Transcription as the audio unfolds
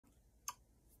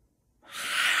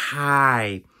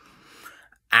Hi,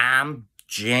 I'm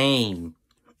Jane.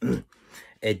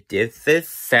 And this is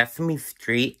Sesame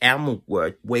Street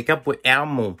Elmowood. Wake up with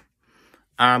Elmo.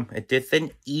 This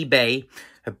is eBay.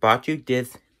 I bought you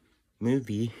this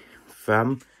movie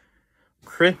from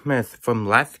Christmas from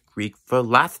last week for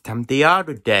last time the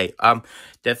other day.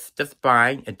 This is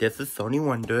fine. And this is Sony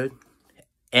Wonder.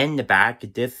 In the back,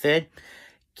 this is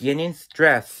Getting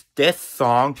Stressed. This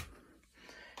song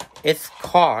is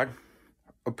called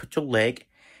Put Your Leg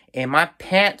in My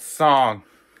Pants song.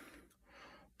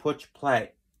 Push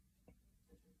play.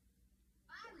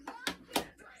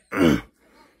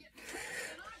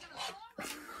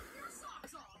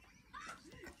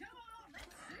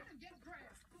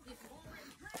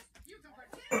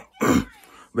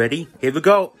 Ready? Here we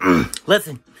go.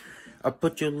 Listen. I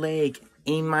put your leg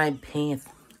in my pants.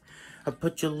 I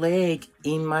put your leg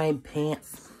in my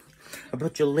pants. I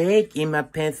put your leg in my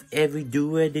pants every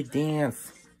do of the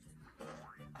dance.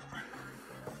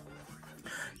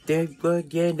 They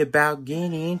forget about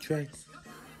getting interest.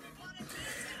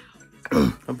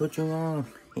 I put your arm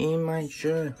in my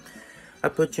shirt. I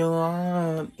put your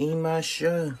arm in my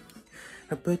shirt.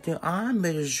 I put your arm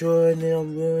in the shirt and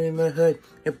I'm in my hood.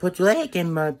 I put your leg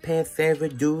in my pants every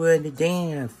do of the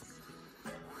dance.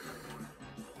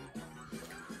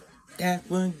 That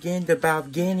forget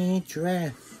about getting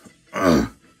dressed.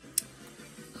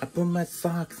 I put my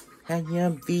socks at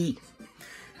your feet.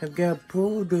 I've got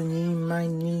powder in my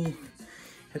knee.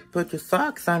 I put your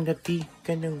socks on the feet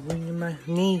and the ring in my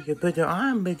knee. You put your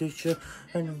arm in the shirt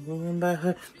and the ring in my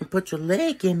hood. You put your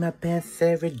leg in my pants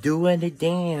every doing the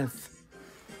dance.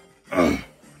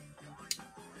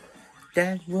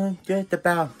 That was just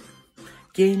about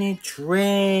getting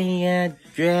trained and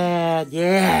dressed,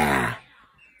 yeah.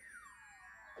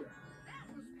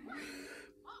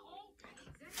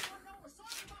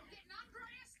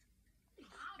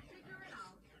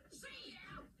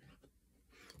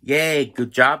 Yay,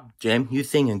 good job, Jim. You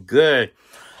singing good.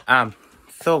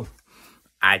 So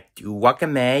I do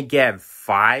recommend get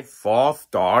 5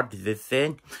 4-star. This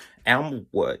is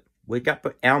Elmowood. We got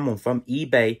for Elmo from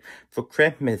eBay for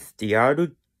Christmas the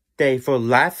other day for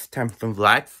last time from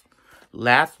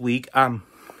last week.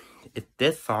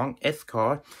 This song is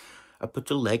called I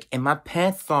Put Your Leg in My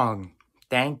Pants song.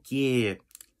 Thank you.